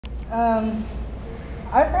Um,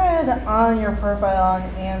 I've read on your profile on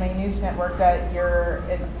Anime News Network that you're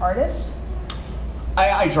an artist.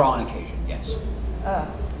 I draw on occasion, yes. Uh,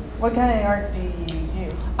 what kind of art do you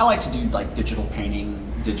do? I like to do like digital painting,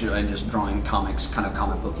 and just drawing comics, kind of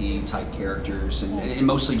comic booky type characters, and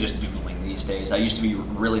mostly just doodling these days. I used to be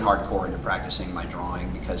really hardcore into practicing my drawing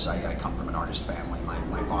because I come from an artist family.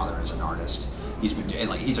 My father is an artist. He's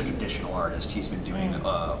a traditional artist. He's been doing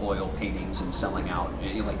oil paintings and selling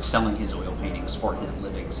his oil paintings for his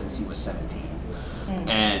living since he was 17.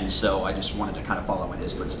 And so I just wanted to kind of follow in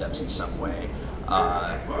his footsteps in some way.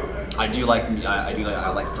 I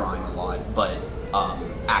like drawing a lot, but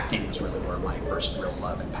acting was really where my first real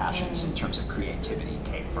love and passions in terms of creativity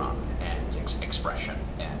came from, and expression,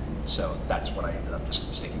 and so that's what I ended up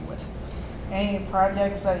just sticking with. Any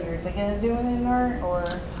projects that you're thinking of doing in art, or?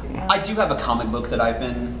 I do have a comic book that I've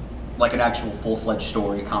been, like an actual full-fledged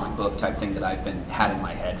story comic book type thing that I've been had in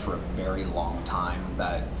my head for a very long time,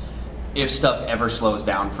 that if stuff ever slows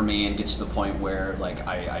down for me and gets to the point where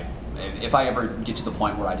if I ever get to the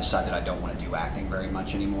point where I decide that I don't want to do acting very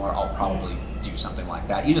much anymore, I'll probably do something like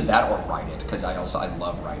that. Either that or write it, because I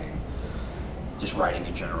love writing. Just writing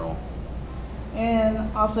in general. And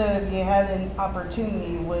also, if you had an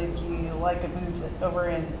opportunity, would you like a booth over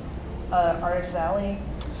in Artist Alley?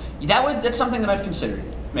 That's something that I've considered.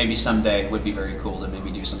 Maybe someday would be very cool to maybe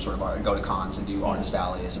do some sort of art, go to cons and do Artist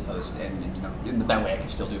Alley as opposed to, and that way I could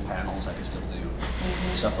still do panels, I could still do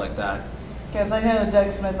stuff like that. Because I know Doug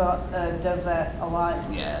Smith does that a lot.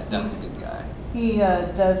 Yeah, Doug's a good guy. He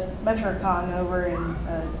does MetroCon over in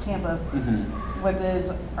Tampa with his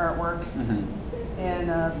artwork,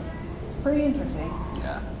 and it's pretty interesting.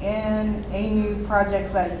 Yeah. And any new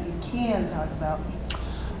projects that you can talk about?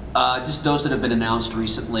 Just those that have been announced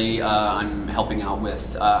recently. I'm helping out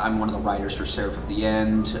with, I'm one of the writers for Seraph of the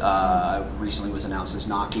End. Recently was announced as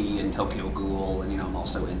Naki and Tokyo Ghoul, and I'm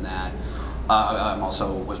also in that.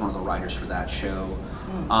 Was one of the writers for that show.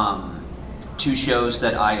 Two shows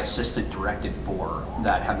that I assistant directed for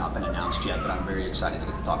that have not been announced yet, but I'm very excited to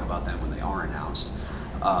get to talk about them when they are announced.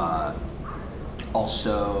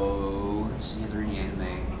 Also, let's see, are there any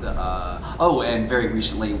anime? And very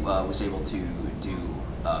recently was able to do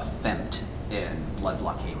Fempt in Blood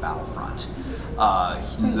Blockade Battlefront.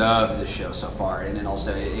 Loved the show so far, and then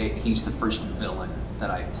also he's the first villain that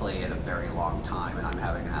I've played in a very long time, and I'm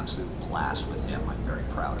having an absolute blast with him. I'm very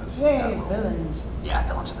proud of that role. Villains. Yeah,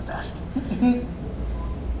 villains are the best.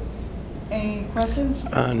 Any questions?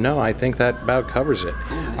 No, I think that about covers it.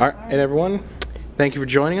 All right, and everyone, thank you for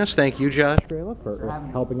joining us. Thank you, Josh Grelle, for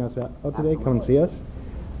helping us out today. Come and see us.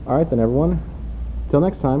 All right, then, everyone. Till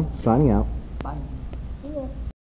next time, signing out. Bye.